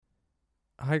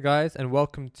Hi guys, and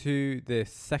welcome to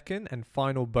this second and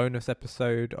final bonus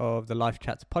episode of the Life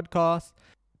Chats podcast.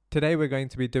 Today we're going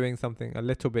to be doing something a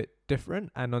little bit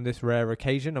different, and on this rare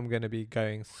occasion I'm going to be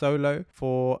going solo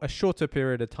for a shorter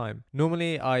period of time.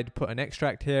 Normally I'd put an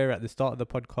extract here at the start of the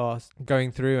podcast,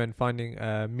 going through and finding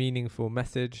a meaningful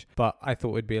message, but I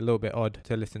thought it'd be a little bit odd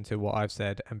to listen to what I've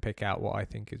said and pick out what I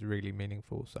think is really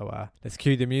meaningful. So let's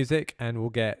cue the music and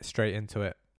we'll get straight into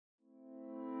it.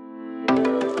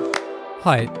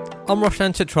 Hi, I'm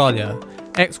Roshan Chitralia,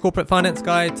 ex-corporate finance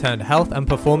guy turned health and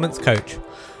performance coach.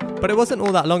 But it wasn't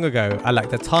all that long ago. I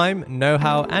lacked the time,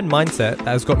 know-how and mindset that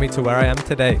has got me to where I am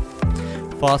today.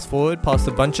 Fast forward past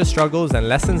a bunch of struggles and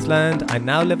lessons learned, I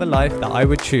now live a life that I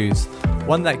would choose,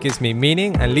 one that gives me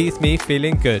meaning and leaves me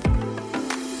feeling good.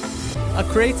 I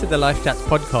created the Life Chats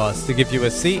podcast to give you a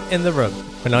seat in the room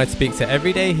when I speak to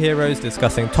everyday heroes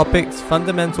discussing topics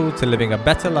fundamental to living a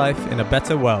better life in a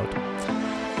better world.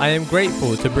 I am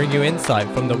grateful to bring you insight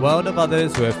from the world of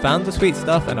others who have found the sweet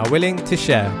stuff and are willing to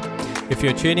share. If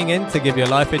you're tuning in to give your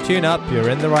life a tune-up, you're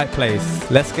in the right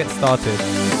place. Let's get started.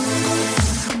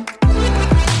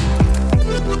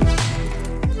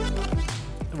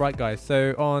 Right guys,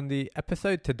 so on the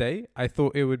episode today, I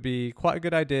thought it would be quite a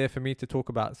good idea for me to talk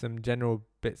about some general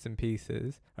bits and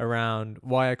pieces around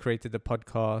why I created the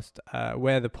podcast,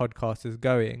 where the podcast is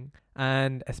going,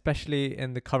 and especially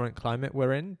in the current climate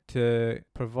we're in, to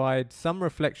provide some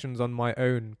reflections on my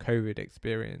own COVID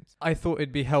experience. I thought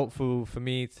it'd be helpful for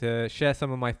me to share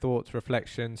some of my thoughts,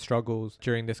 reflections, struggles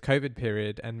during this COVID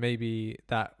period, and maybe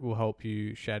that will help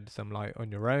you shed some light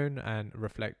on your own and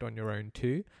reflect on your own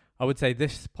too. I would say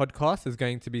this podcast is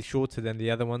going to be shorter than the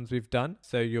other ones we've done.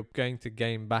 So you're going to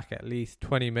gain back at least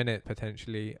 20 minutes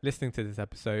potentially listening to this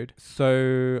episode.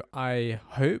 So I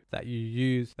hope that you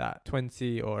use that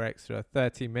 20 or extra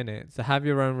 30 minutes to have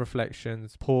your own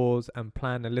reflections, pause and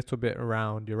plan a little bit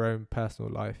around your own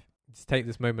personal life. Just take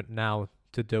this moment now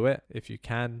to do it if you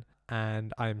can,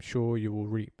 and I am sure you will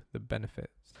reap the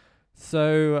benefits.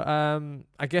 So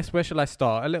I guess where shall I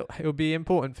start? It will be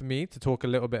important for me to talk a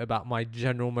little bit about my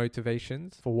general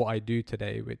motivations for what I do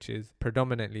today, which is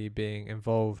predominantly being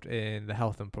involved in the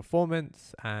health and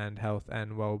performance and health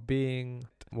and well-being,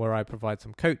 where I provide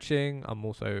some coaching. I'm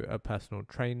also a personal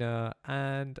trainer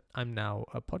and I'm now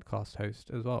a podcast host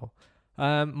as well.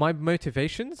 My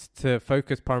motivations to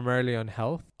focus primarily on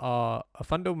health are a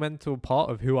fundamental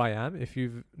part of who I am. If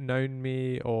you've known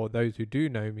me, or those who do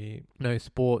know me, know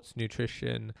sports,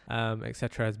 nutrition,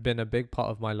 etc. has been a big part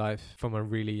of my life from a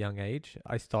really young age.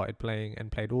 I started playing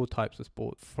and played all types of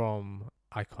sports from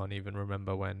I can't even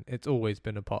remember when. It's always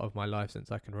been a part of my life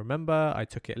since I can remember. I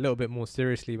took it a little bit more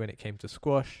seriously when it came to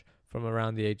squash from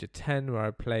around the age of 10, where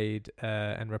I played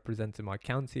and represented my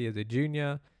county as a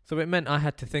junior. So it meant I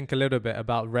had to think a little bit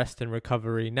about rest and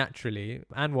recovery naturally,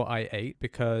 and what I ate,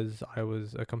 because I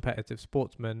was a competitive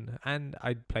sportsman and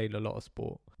I played a lot of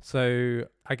sport. So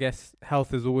I guess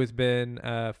health has always been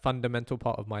a fundamental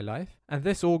part of my life. And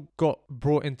this all got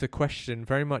brought into question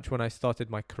very much when I started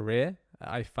my career.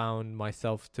 I found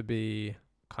myself to be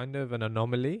kind of an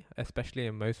anomaly, especially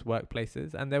in most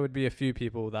workplaces, and there would be a few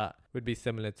people that would be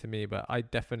similar to me, but I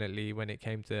definitely, when it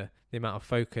came to the amount of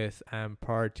focus and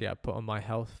priority I put on my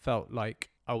health, felt like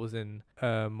I was in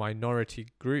a minority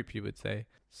group, you would say.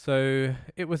 So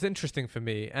it was interesting for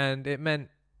me, and it meant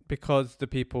because the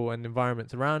people and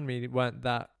environments around me weren't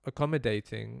that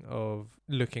accommodating of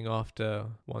looking after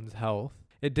one's health,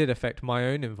 it did affect my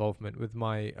own involvement with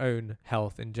my own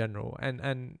health in general.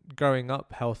 And growing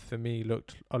up, health for me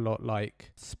looked a lot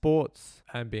like sports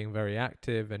and being very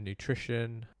active and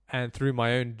nutrition. And through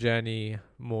my own journey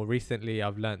more recently,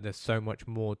 I've learned there's so much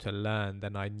more to learn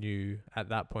than I knew at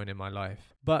that point in my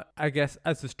life. But I guess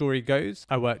as the story goes,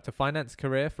 I worked a finance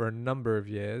career for a number of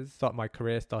years. My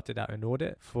career started out in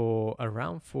audit for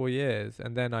around 4 years.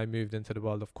 And then I moved into the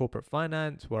world of corporate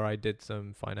finance, where I did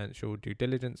some financial due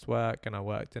diligence work and I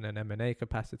worked in an M&A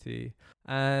capacity.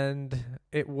 And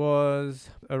it was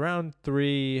around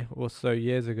 3 or so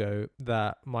years ago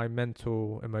that my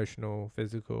mental, emotional,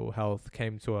 physical health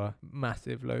came to a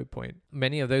massive low point.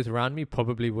 Many of those around me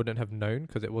probably wouldn't have known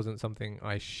because it wasn't something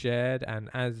I shared. And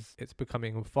as it's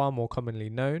becoming far more commonly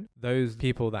known, those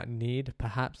people that need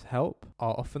perhaps help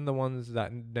are often the ones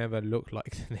that never look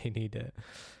like they need it.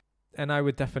 And I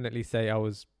would definitely say I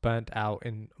was burnt out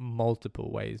in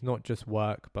multiple ways, not just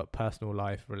work, but personal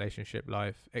life, relationship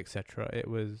life, etc. It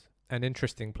was an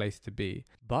interesting place to be.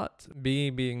 But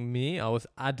being me, I was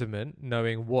adamant,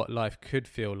 knowing what life could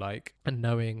feel like and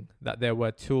knowing that there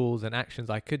were tools and actions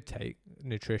I could take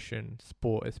nutrition,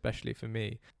 sport, especially for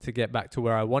me, to get back to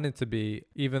where I wanted to be,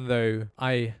 even though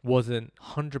I wasn't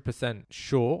 100%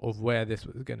 sure of where this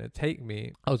was going to take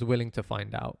me. I was willing to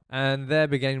find out. And there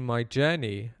began my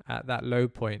journey at that low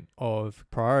point of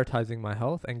prioritizing my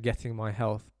health and getting my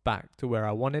health back to where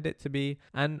I wanted it to be,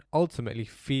 and ultimately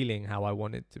feeling how I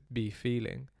wanted to be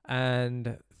feeling.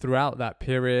 And throughout that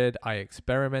period, I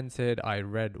experimented, I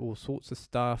read all sorts of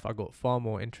stuff. I got far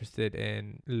more interested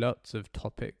in lots of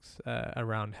topics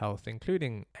around health,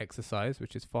 including exercise,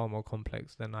 which is far more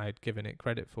complex than I had given it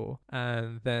credit for.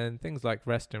 And then things like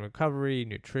rest and recovery,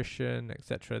 nutrition,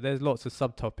 etc. There's lots of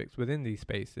subtopics within these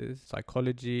spaces.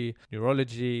 Psychology,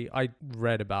 neurology, I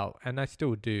read about, and I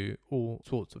still do, all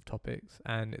sorts of topics.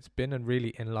 And it's been a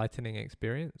really enlightening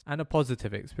experience and a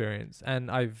positive experience. And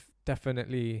I've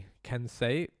definitely can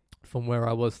say from where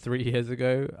I was 3 years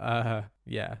ago,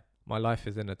 my life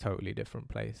is in a totally different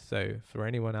place. So for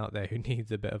anyone out there who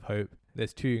needs a bit of hope,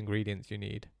 there's 2 ingredients you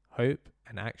need: hope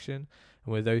and action.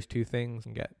 And with those 2 things,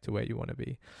 you can get to where you want to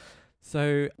be.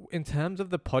 So in terms of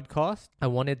the podcast, I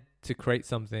wanted to create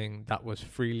something that was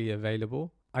freely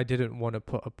available. I didn't want to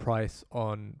put a price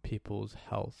on people's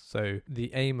health. So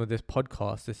the aim of this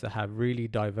podcast is to have really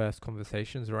diverse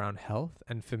conversations around health.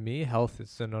 And for me, health is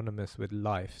synonymous with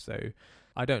life. So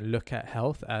I don't look at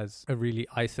health as a really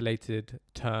isolated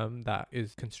term that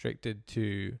is constricted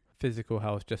to physical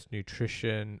health, just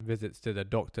nutrition, visits to the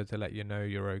doctor to let you know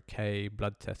you're okay,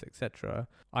 blood tests, etc.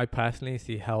 I personally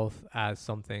see health as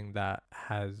something that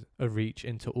has a reach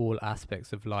into all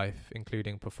aspects of life,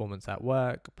 including performance at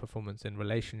work, performance in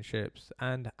relationships,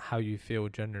 and how you feel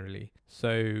generally.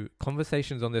 So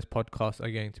conversations on this podcast are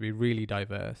going to be really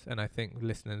diverse, and I think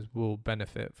listeners will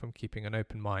benefit from keeping an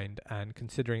open mind and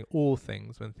considering all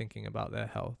things when thinking about their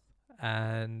health.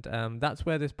 And that's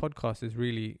where this podcast is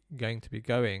really going to be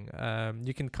going.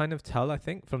 You can kind of tell, I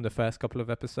think, from the first couple of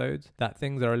episodes that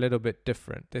things are a little bit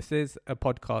different. This is a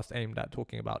podcast aimed at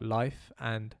talking about life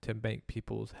and to make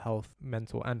people's health,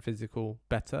 mental and physical,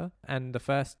 better. And the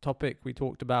first topic we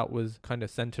talked about was kind of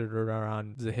centered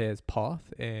around Zahir's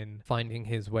path in finding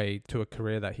his way to a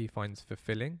career that he finds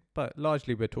fulfilling. But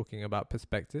largely we're talking about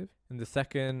perspective. In the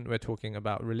second, we're talking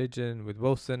about religion with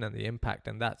Wilson and the impact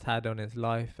and that's had on his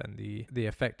life and the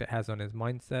effect it has on his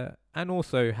mindset, and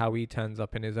also how he turns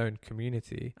up in his own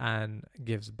community and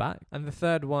gives back. And the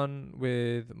third one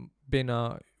with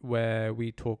Bina, where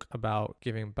we talk about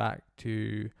giving back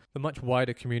to the much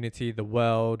wider community, the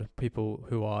world, people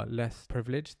who are less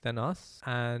privileged than us,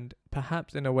 and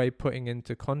perhaps in a way putting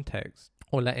into context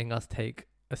or letting us take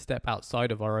a step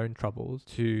outside of our own troubles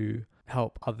to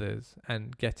help others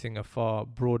and getting a far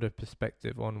broader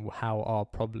perspective on how our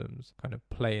problems kind of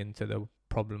play into the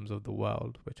problems of the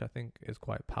world, which I think is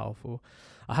quite powerful.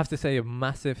 I have to say a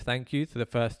massive thank you to the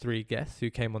first 3 guests who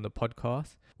came on the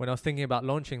podcast. When I was thinking about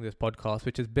launching this podcast,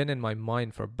 which has been in my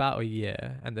mind for about a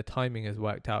year, and the timing has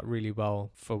worked out really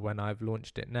well for when I've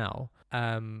launched it now,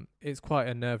 it's quite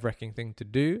a nerve-wracking thing to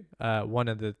do. One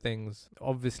of the things,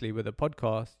 obviously, with a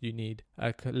podcast, you need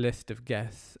a list of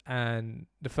guests, and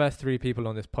the first 3 people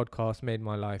on this podcast made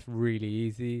my life really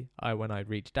easy. When I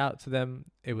reached out to them,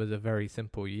 it was a very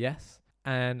simple yes.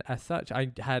 And as such,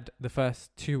 I had the first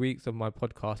 2 weeks of my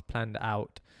podcast planned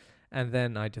out. And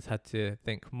then I just had to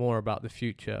think more about the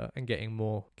future and getting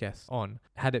more guests on.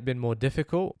 Had it been more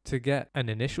difficult to get an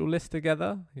initial list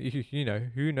together, you know,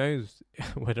 who knows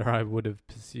whether I would have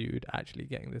pursued actually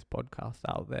getting this podcast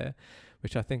out there,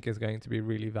 which I think is going to be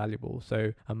really valuable.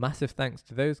 So a massive thanks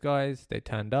to those guys. They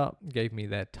turned up, gave me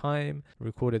their time,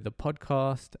 recorded the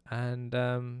podcast, and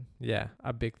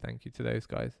a big thank you to those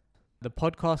guys. The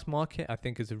podcast market, I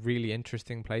think, is a really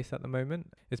interesting place at the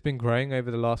moment. It's been growing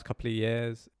over the last couple of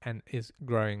years and is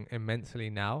growing immensely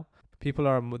now. People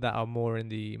that are more in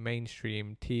the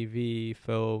mainstream TV,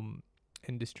 film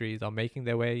industries are making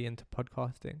their way into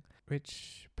podcasting,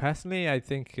 which personally I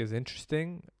think is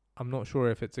interesting. I'm not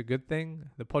sure if it's a good thing.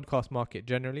 The podcast market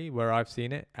generally, where I've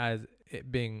seen it as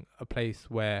it being a place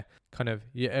where kind of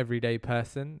your everyday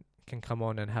person can come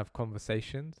on and have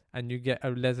conversations, and you get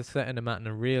there's a certain amount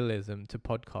of realism to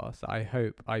podcasts I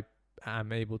hope I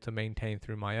am able to maintain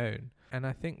through my own. And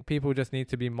I think people just need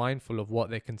to be mindful of what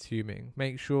they're consuming.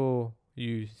 Make sure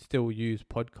you still use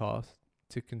podcasts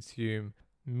to consume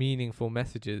meaningful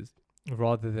messages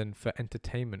rather than for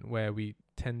entertainment, where we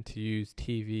tend to use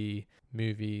TV,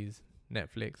 movies,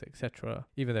 Netflix, etc.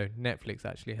 Even though Netflix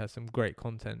actually has some great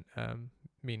content,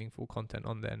 meaningful content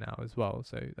on there now as well,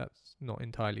 so that's not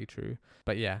entirely true.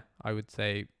 But yeah, I would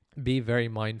say be very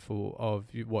mindful of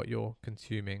what you're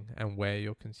consuming and where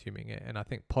you're consuming it. And I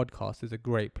think podcast is a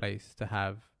great place to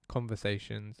have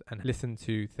conversations and listen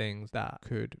to things that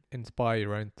could inspire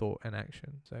your own thought and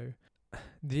action. So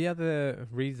the other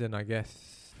reason, I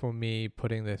guess, for me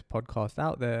putting this podcast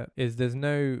out there is there's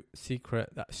no secret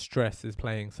that stress is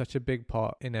playing such a big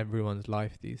part in everyone's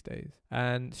life these days.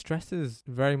 And stress is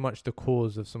very much the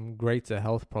cause of some greater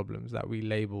health problems that we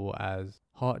label as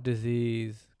heart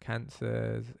disease,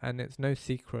 cancers, and it's no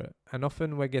secret. And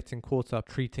often we're getting caught up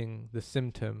treating the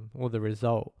symptom or the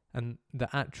result, and the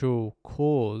actual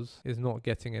cause is not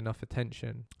getting enough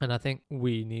attention. And I think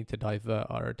we need to divert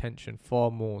our attention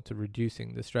far more to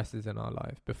reducing the stresses in our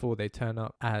life before they turn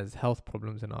up as health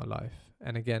problems in our life.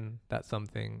 And again, that's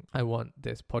something I want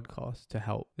this podcast to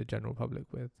help the general public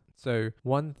with. So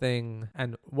one thing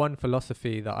and one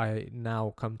philosophy that I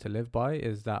now come to live by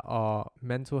is that our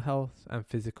mental health and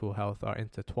physical health are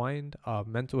intertwined. Our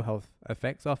mental health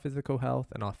affects our physical health,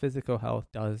 and our physical health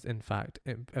does in fact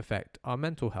affect our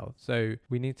mental health. So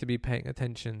we need to be paying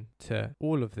attention to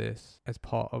all of this as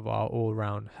part of our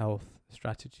all-round health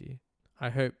strategy. I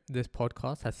hope this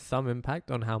podcast has some impact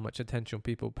on how much attention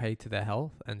people pay to their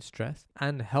health and stress,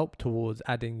 and help towards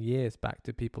adding years back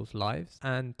to people's lives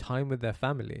and time with their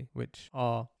family, which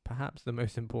are perhaps the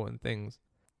most important things.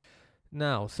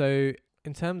 Now, so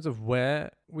in terms of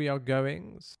where we are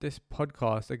going, this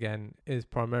podcast again is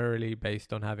primarily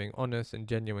based on having honest and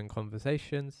genuine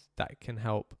conversations that can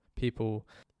help people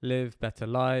live better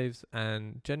lives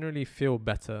and generally feel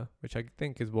better, which I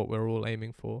think is what we're all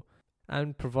aiming for,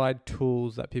 and provide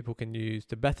tools that people can use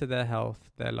to better their health,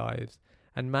 their lives,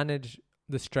 and manage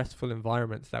the stressful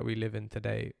environments that we live in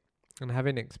today. And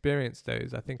having experienced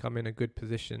those, I think I'm in a good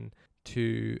position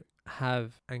to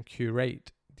have and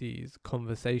curate these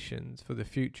conversations for the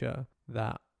future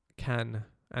that can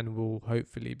and will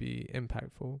hopefully be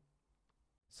impactful.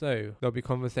 So there'll be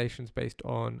conversations based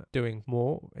on doing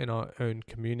more in our own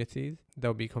communities.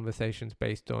 There'll be conversations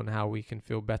based on how we can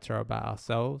feel better about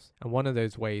ourselves. And one of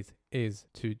those ways is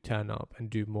to turn up and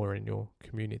do more in your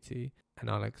community. And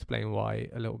I'll explain why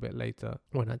a little bit later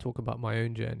when I talk about my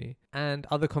own journey. And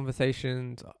other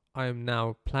conversations I am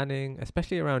now planning,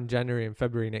 especially around January and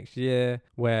February next year,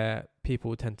 where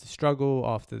people tend to struggle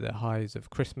after the highs of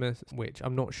Christmas, which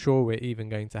I'm not sure we're even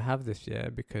going to have this year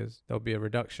because there'll be a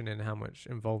reduction in how much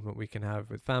involvement we can have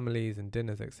with families and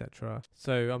dinners, etc.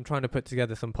 So I'm trying to put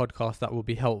together some podcasts that will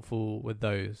be helpful with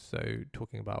those. So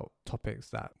talking about topics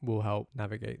that will help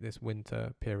navigate this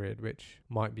winter period, which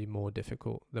might be more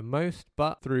difficult than most,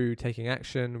 but through taking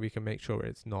action, we can make sure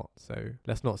it's not. So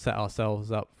let's not set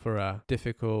ourselves up for a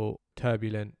difficult,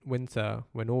 turbulent winter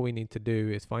when all we need to do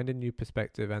is find a new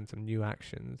perspective and some new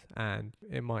actions, and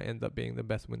it might end up being the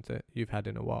best winter you've had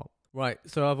in a while. Right,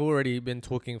 so I've already been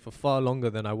talking for far longer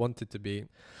than I wanted to be.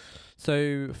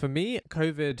 So for me,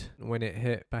 COVID, when it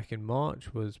hit back in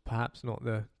March, was perhaps not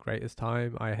the greatest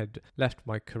time. I had left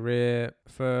my career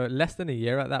for less than a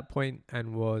year at that point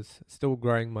and was still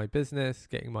growing my business,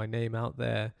 getting my name out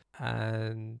there.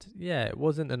 And yeah, it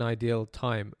wasn't an ideal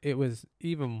time. It was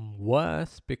even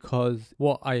worse because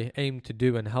what I aim to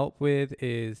do and help with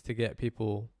is to get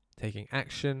people taking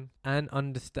action and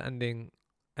understanding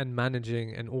and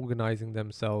managing and organizing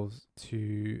themselves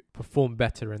to perform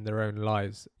better in their own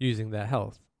lives using their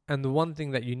health. And the one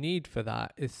thing that you need for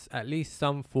that is at least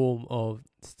some form of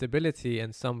stability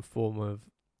and some form of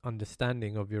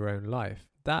understanding of your own life.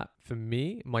 That, for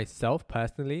me, myself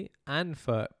personally, and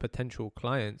for potential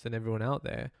clients and everyone out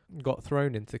there, got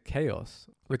thrown into chaos.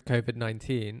 With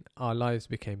COVID-19, our lives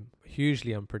became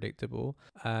hugely unpredictable,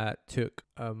 took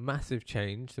a massive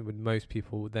change with most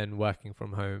people then working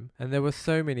from home. And there were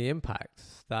so many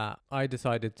impacts that I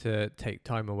decided to take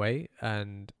time away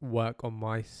and work on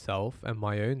myself and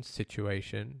my own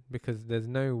situation, because there's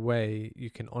no way you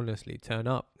can honestly turn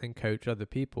up and coach other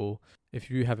people if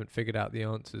you haven't figured out the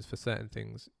answers for certain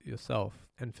things yourself.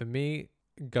 And for me,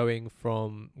 going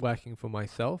from working for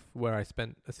myself, where I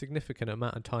spent a significant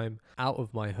amount of time out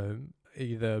of my home,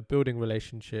 either building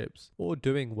relationships or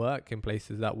doing work in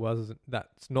places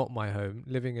that's not my home,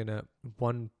 living in a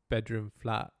 1-bedroom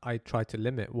flat, I try to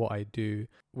limit what I do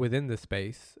within the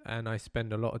space, and I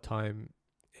spend a lot of time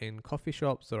in coffee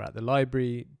shops or at the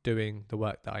library doing the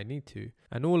work that I need to.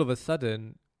 And all of a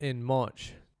sudden, in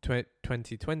March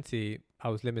 2020, I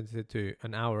was limited to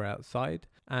an hour outside,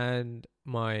 and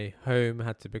my home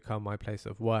had to become my place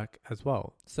of work as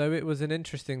well. So it was an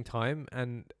interesting time,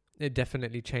 and it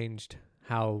definitely changed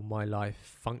how my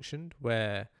life functioned,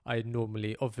 where I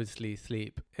normally obviously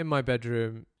sleep in my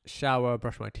bedroom, shower,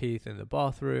 brush my teeth in the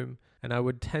bathroom, and I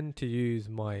would tend to use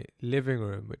my living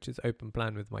room, which is open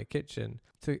plan with my kitchen,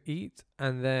 to eat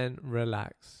and then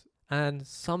relax. and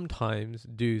sometimes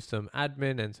do some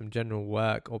admin and some general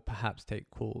work, or perhaps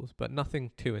take calls, but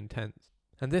nothing too intense.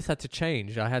 And this had to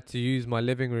change. I had to use my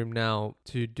living room now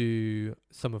to do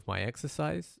some of my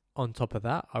exercise. On top of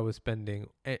that, I was spending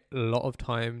a lot of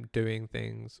time doing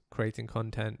things, creating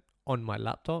content on my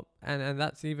laptop. And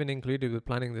that's even included with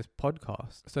planning this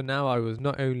podcast. So now I was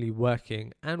not only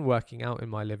working and working out in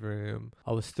my living room,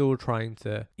 I was still trying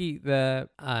to eat there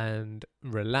and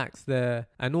relax there,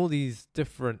 and all these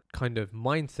different kind of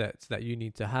mindsets that you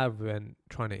need to have when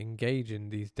trying to engage in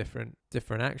these different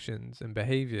actions and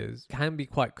behaviors can be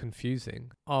quite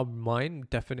confusing. Our mind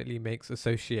definitely makes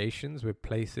associations with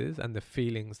places and the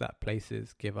feelings that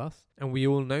places give us. And we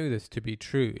all know this to be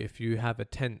true. If you have a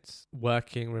tense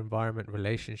working environment,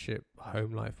 relationship,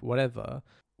 home life, whatever,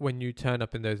 when you turn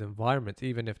up in those environments,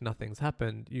 even if nothing's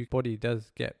happened, your body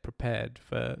does get prepared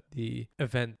for the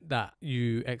event that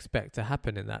you expect to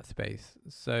happen in that space.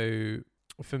 So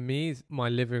for me, my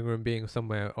living room being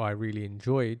somewhere I really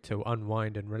enjoyed to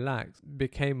unwind and relax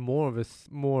became more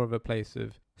of a place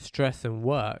of stress and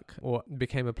work, or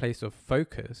became a place of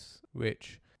focus,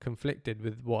 which conflicted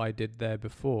with what I did there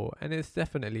before, and it's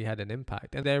definitely had an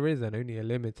impact. And there is only a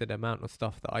limited amount of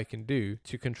stuff that I can do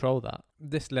to control that.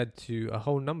 This led to a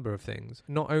whole number of things.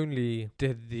 Not only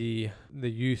did the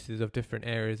uses of different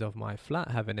areas of my flat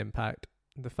have an impact,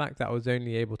 the fact that I was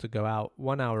only able to go out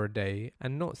 1 hour a day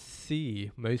and not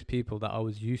see most people that I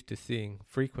was used to seeing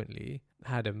frequently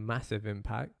had a massive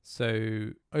impact.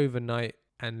 So overnight,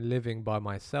 and living by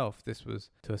myself, this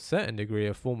was to a certain degree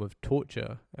a form of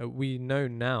torture. We know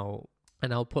now,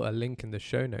 and I'll put a link in the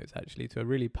show notes actually to a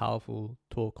really powerful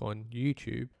talk on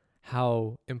YouTube,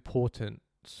 how important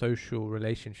social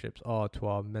relationships are to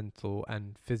our mental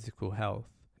and physical health.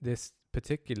 This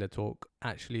particular talk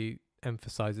actually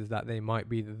emphasizes that they might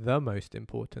be the most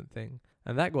important thing.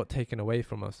 And that got taken away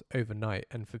from us overnight.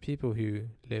 And for people who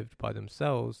lived by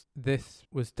themselves, this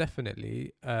was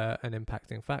definitely an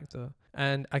impacting factor.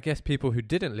 And I guess people who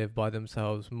didn't live by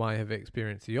themselves might have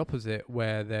experienced the opposite,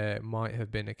 where there might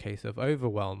have been a case of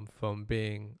overwhelm from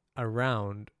being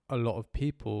around a lot of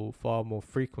people far more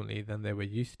frequently than they were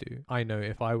used to. I know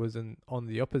if I was on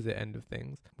the opposite end of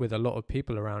things, with a lot of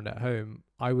people around at home,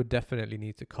 I would definitely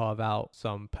need to carve out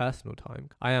some personal time.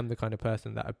 I am the kind of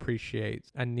person that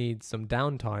appreciates and needs some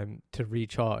downtime to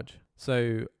recharge.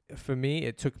 So for me,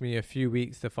 it took me a few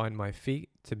weeks to find my feet,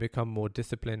 to become more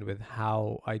disciplined with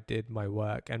how I did my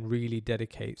work and really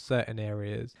dedicate certain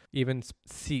areas, even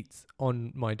seats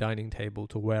on my dining table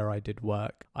to where I did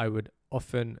work. I would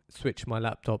often switch my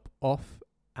laptop off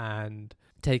and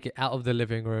take it out of the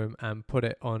living room and put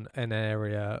it on an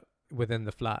area within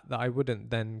the flat that I wouldn't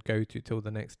then go to till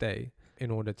the next day, in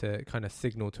order to kind of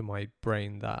signal to my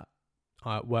brain that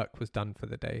work was done for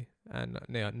the day and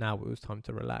now it was time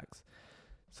to relax.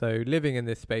 So living in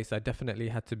this space, I definitely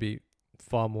had to be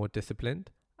far more disciplined.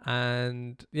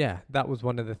 And yeah, that was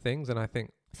one of the things. And I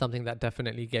think something that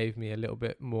definitely gave me a little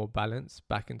bit more balance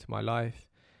back into my life.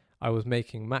 I was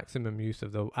making maximum use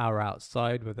of the hour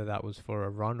outside, whether that was for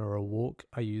a run or a walk.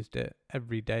 I used it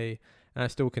every day, and I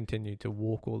still continue to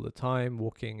walk all the time.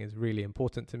 Walking is really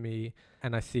important to me,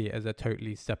 and I see it as a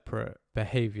totally separate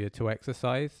behavior to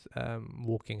exercise.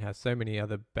 Walking has so many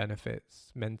other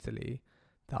benefits mentally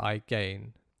that I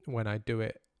gain when I do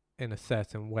it in a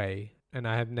certain way, and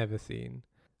I have never seen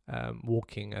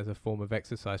walking as a form of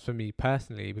exercise for me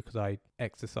personally, because I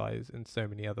exercise in so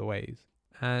many other ways.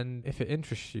 And if it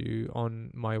interests you,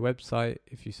 on my website,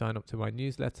 if you sign up to my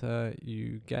newsletter,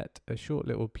 you get a short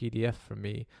little PDF from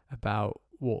me about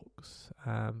walks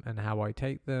and how I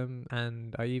take them.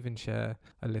 And I even share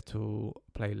a little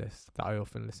playlist that I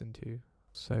often listen to.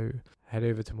 So head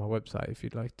over to my website if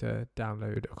you'd like to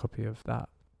download a copy of that.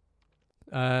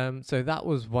 So that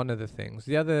was one of the things.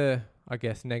 The other, I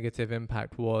guess, negative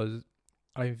impact was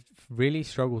I've really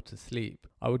struggled to sleep.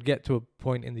 I would get to a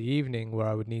point in the evening where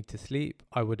I would need to sleep.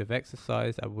 I would have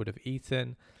exercised. I would have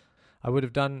eaten. I would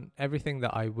have done everything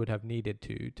that I would have needed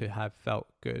to have felt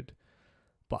good.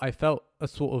 But I felt a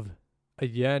sort of a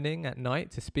yearning at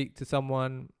night to speak to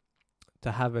someone,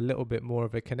 to have a little bit more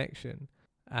of a connection.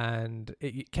 And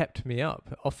it kept me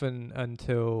up often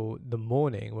until the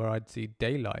morning, where I'd see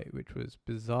daylight, which was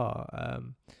bizarre.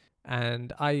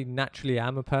 And I naturally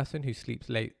am a person who sleeps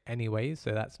late anyways,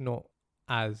 so that's not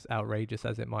as outrageous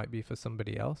as it might be for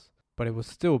somebody else. But it was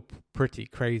still pretty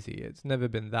crazy. It's never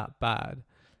been that bad.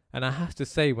 And I have to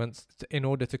say, in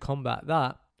order to combat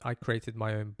that, I created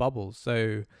my own bubble.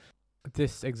 So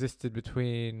this existed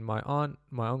between my aunt,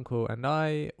 my uncle, and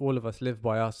I. All of us lived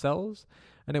by ourselves,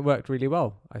 and it worked really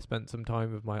well. I spent some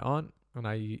time with my aunt, and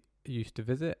I used to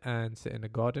visit and sit in a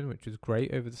garden, which was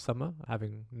great over the summer,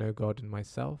 having no garden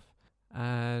myself.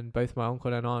 And both my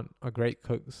uncle and aunt are great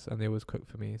cooks, and they always cook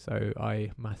for me. So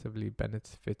I massively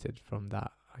benefited from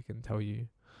that, I can tell you.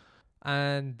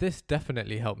 And this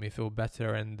definitely helped me feel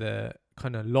better, and the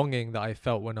kind of longing that I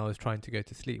felt when I was trying to go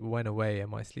to sleep went away, and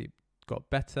my sleep got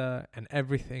better, and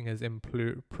everything has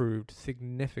improved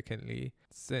significantly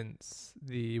since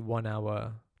the 1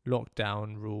 hour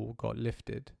lockdown rule got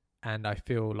lifted. And I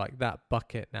feel like that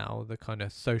bucket now, the kind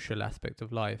of social aspect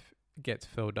of life, gets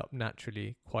filled up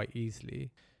naturally quite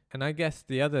easily. And I guess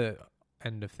the other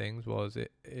end of things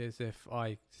is if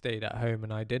I stayed at home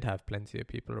and I did have plenty of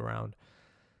people around,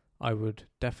 I would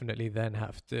definitely then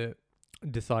have to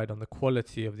decide on the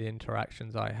quality of the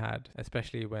interactions I had,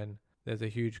 especially when there's a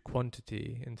huge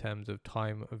quantity in terms of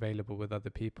time available with other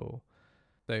people.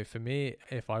 So for me,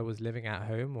 if I was living at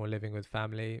home or living with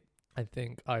family, I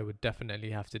think I would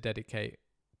definitely have to dedicate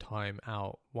time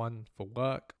out. 1, for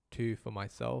work, 2, for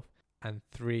myself, and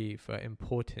 3, for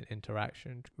important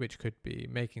interaction, which could be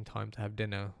making time to have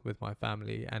dinner with my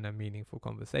family and a meaningful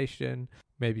conversation,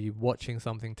 maybe watching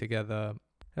something together.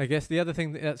 I guess the other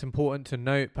thing that's important to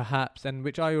note, perhaps, and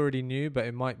which I already knew, but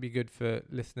it might be good for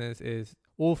listeners, is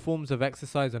all forms of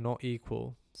exercise are not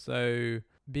equal. So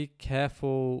be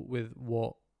careful with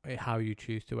how you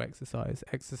choose to exercise.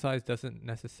 Exercise doesn't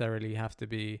necessarily have to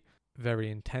be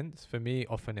very intense. For me,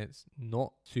 often it's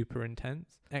not super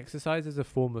intense. Exercise is a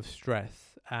form of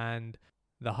stress, and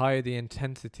the higher the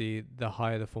intensity, the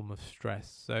higher the form of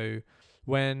stress. So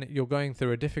when you're going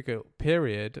through a difficult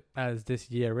period, as this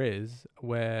year is,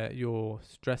 where your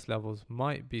stress levels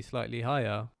might be slightly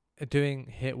higher,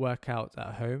 doing HIIT workouts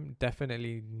at home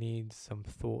definitely needs some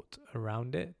thought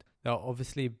around it. There are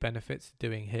obviously benefits to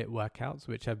doing HIIT workouts,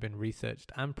 which have been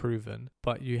researched and proven,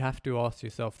 but you have to ask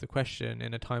yourself the question,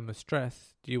 in a time of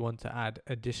stress, do you want to add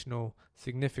additional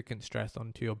significant stress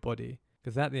onto your body?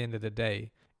 Because at the end of the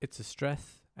day, it's a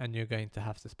stress, and you're going to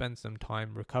have to spend some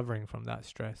time recovering from that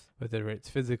stress, whether it's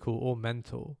physical or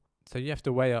mental. So you have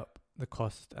to weigh up the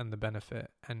cost and the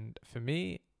benefit. And for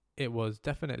me, it was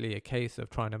definitely a case of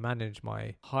trying to manage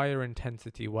my higher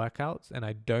intensity workouts, and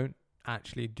I don't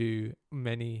actually do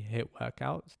many HIIT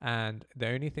workouts, and the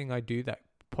only thing I do that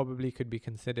probably could be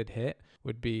considered HIIT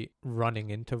would be running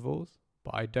intervals,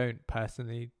 but I don't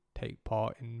personally take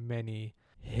part in many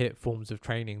HIIT forms of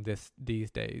training these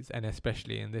days, and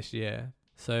especially in this year.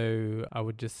 So I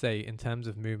would just say, in terms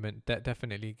of movement,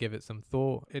 definitely give it some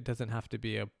thought. It doesn't have to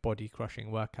be a body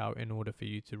crushing workout in order for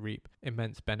you to reap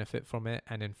immense benefit from it,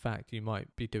 and in fact you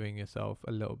might be doing yourself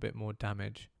a little bit more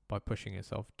damage by pushing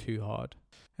yourself too hard.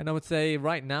 And I would say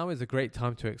right now is a great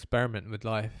time to experiment with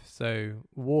life. So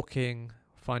walking,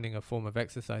 finding a form of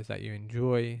exercise that you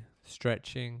enjoy,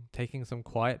 stretching, taking some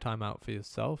quiet time out for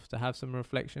yourself to have some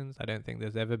reflections. I don't think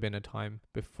there's ever been a time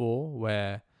before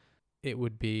where it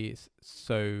would be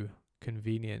so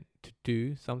convenient to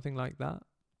do something like that.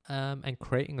 And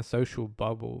creating a social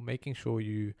bubble, making sure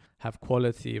you have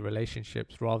quality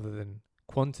relationships rather than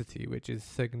quantity, which is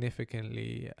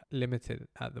significantly limited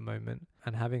at the moment,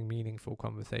 and having meaningful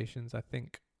conversations, I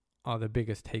think, are the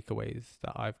biggest takeaways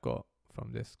that I've got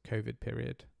from this COVID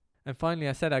period. And finally,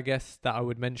 I said I guess that I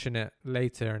would mention it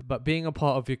later, but being a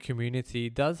part of your community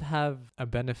does have a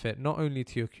benefit, not only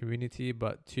to your community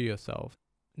but to yourself.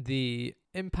 The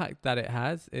impact that it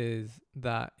has is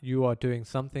that you are doing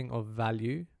something of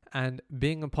value, and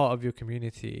being a part of your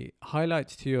community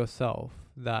highlights to yourself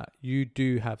that you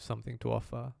do have something to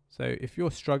offer. So if you're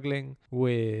struggling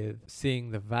with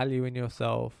seeing the value in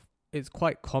yourself, it's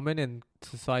quite common in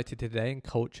society today and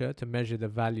culture to measure the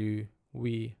value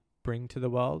we bring to the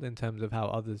world in terms of how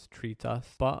others treat us,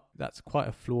 but that's quite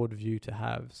a flawed view to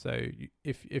have. So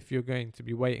if you're going to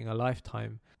be waiting a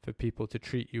lifetime for people to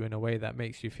treat you in a way that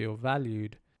makes you feel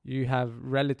valued, you have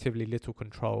relatively little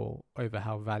control over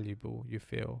how valuable you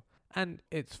feel. And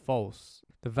it's false.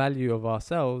 The value of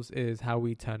ourselves is how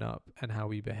we turn up and how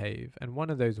we behave. And one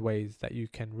of those ways that you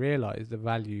can realize the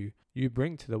value you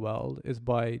bring to the world is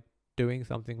by doing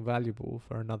something valuable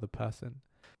for another person.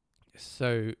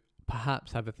 So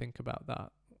perhaps have a think about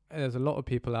that. There's a lot of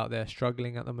people out there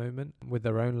struggling at the moment with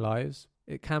their own lives.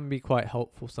 It can be quite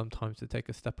helpful sometimes to take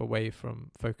a step away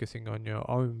from focusing on your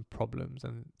own problems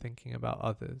and thinking about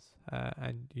others.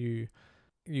 And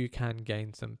you can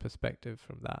gain some perspective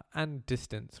from that and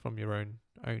distance from your own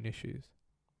issues.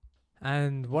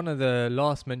 And one of the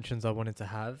last mentions I wanted to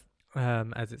have,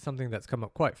 as it's something that's come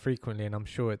up quite frequently, and I'm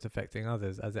sure it's affecting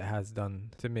others as it has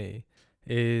done to me,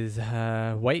 is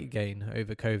weight gain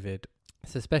over COVID.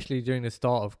 So especially during the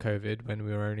start of COVID, when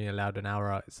we were only allowed an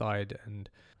hour outside and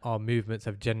our movements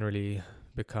have generally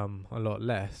become a lot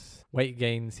less, weight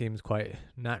gain seems quite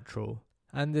natural.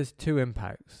 And there's two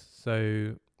impacts.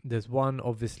 So there's one,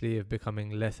 obviously, of becoming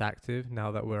less active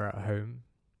now that we're at home,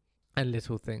 and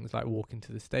little things like walking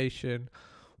to the station,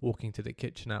 walking to the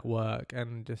kitchen at work,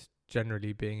 and just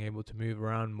generally being able to move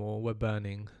around more. We're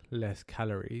burning less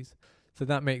calories. So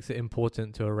that makes it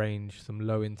important to arrange some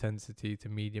low intensity to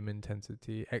medium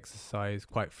intensity exercise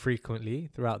quite frequently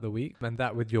throughout the week. And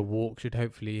that with your walk should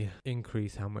hopefully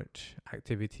increase how much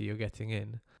activity you're getting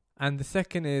in. And the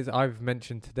second is, I've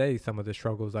mentioned today some of the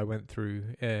struggles I went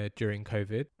through during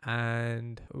COVID.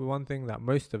 And one thing that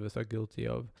most of us are guilty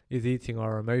of is eating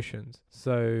our emotions.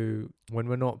 So when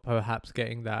we're not perhaps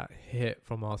getting that hit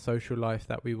from our social life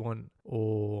that we want,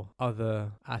 or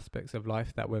other aspects of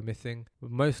life that we're missing, we're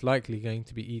most likely going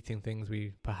to be eating things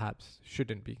we perhaps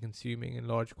shouldn't be consuming in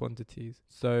large quantities.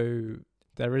 So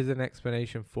there is an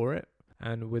explanation for it.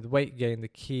 And with weight gain, the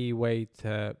key way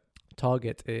to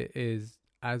target it is,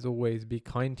 as always, be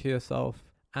kind to yourself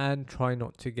and try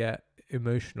not to get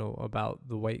emotional about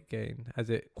the weight gain, as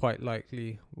it quite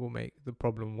likely will make the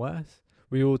problem worse.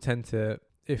 We all tend to,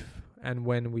 if and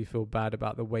when we feel bad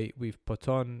about the weight we've put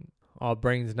on, our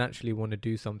brains naturally want to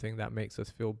do something that makes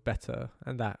us feel better,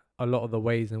 and that a lot of the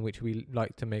ways in which we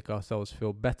like to make ourselves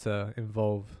feel better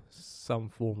involve some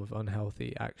form of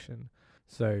unhealthy action.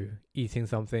 So eating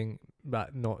something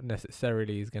that not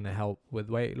necessarily is going to help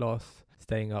with weight loss,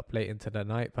 staying up late into the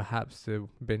night perhaps to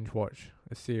binge watch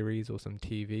a series or some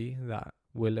TV that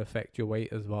will affect your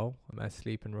weight as well, as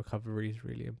sleep and recovery is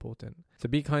really important. So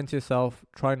be kind to yourself,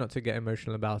 try not to get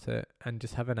emotional about it, and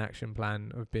just have an action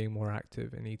plan of being more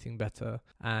active and eating better,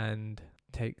 and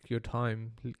take your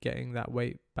time getting that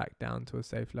weight back down to a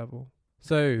safe level.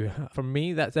 So from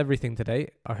me, that's everything today.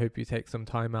 I hope you take some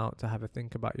time out to have a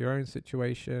think about your own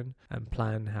situation and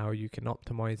plan how you can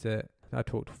optimize it. I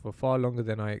talked for far longer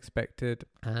than I expected,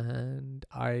 and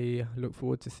I look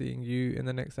forward to seeing you in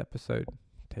the next episode.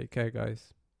 Take care,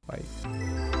 guys.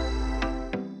 Bye.